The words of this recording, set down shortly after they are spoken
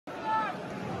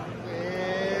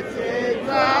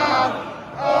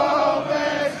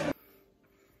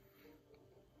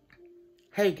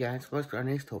Hey guys, what's going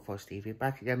on? It's Talk for Stevie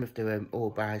back again with the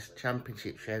All Boys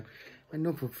Championship show.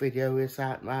 Another video is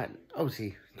out, right?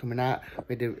 Obviously coming out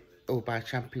with the All Boys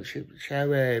Championship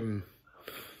show.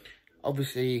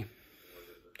 Obviously,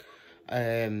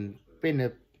 been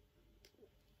a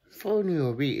funny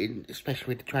or reading,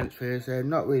 especially with the transfers.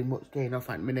 Not really much going off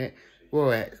at the minute.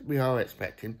 We are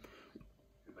expecting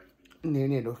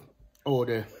nearly enough all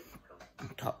the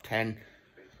top 10,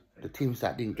 the teams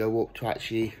that didn't go up, to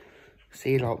actually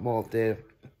see a lot more of the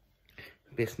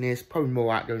business, probably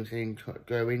more outgoings than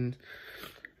ingoings,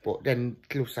 but then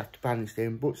clubs have to balance their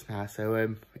own books now,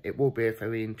 so it will be a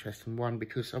very interesting one,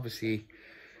 because obviously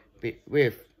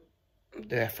with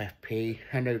the FFP,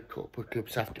 I know a couple of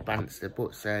clubs have to balance their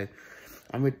books, so,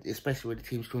 and especially with the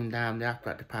teams coming down, they have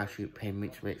got the parachute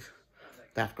payments, which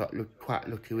they've got quite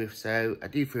lucky with, so I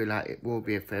do feel like it will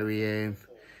be a very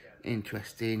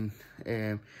interesting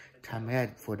time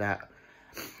ahead for that.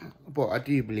 But I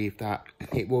do believe that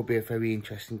it will be a very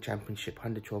interesting championship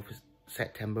on the 12th of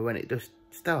September when it does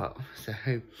start. So,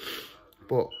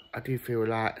 but I do feel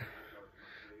like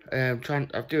I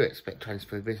do expect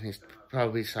transfer business to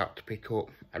probably start to pick up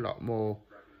a lot more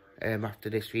after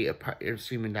this week,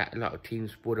 assuming that a lot of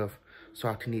teams would have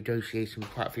started negotiating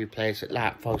with quite a few players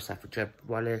like Falstaff and Jeb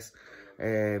Wallace,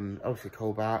 obviously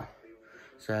Colbert.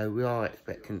 So we are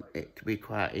expecting it to be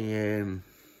quite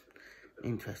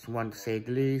interesting one, to say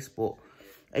the least, but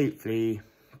hopefully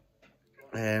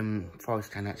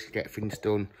Forest can actually get things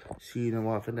done sooner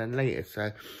rather than later,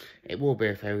 so it will be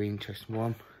a very interesting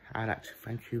one. I'd like to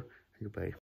thank you. Goodbye.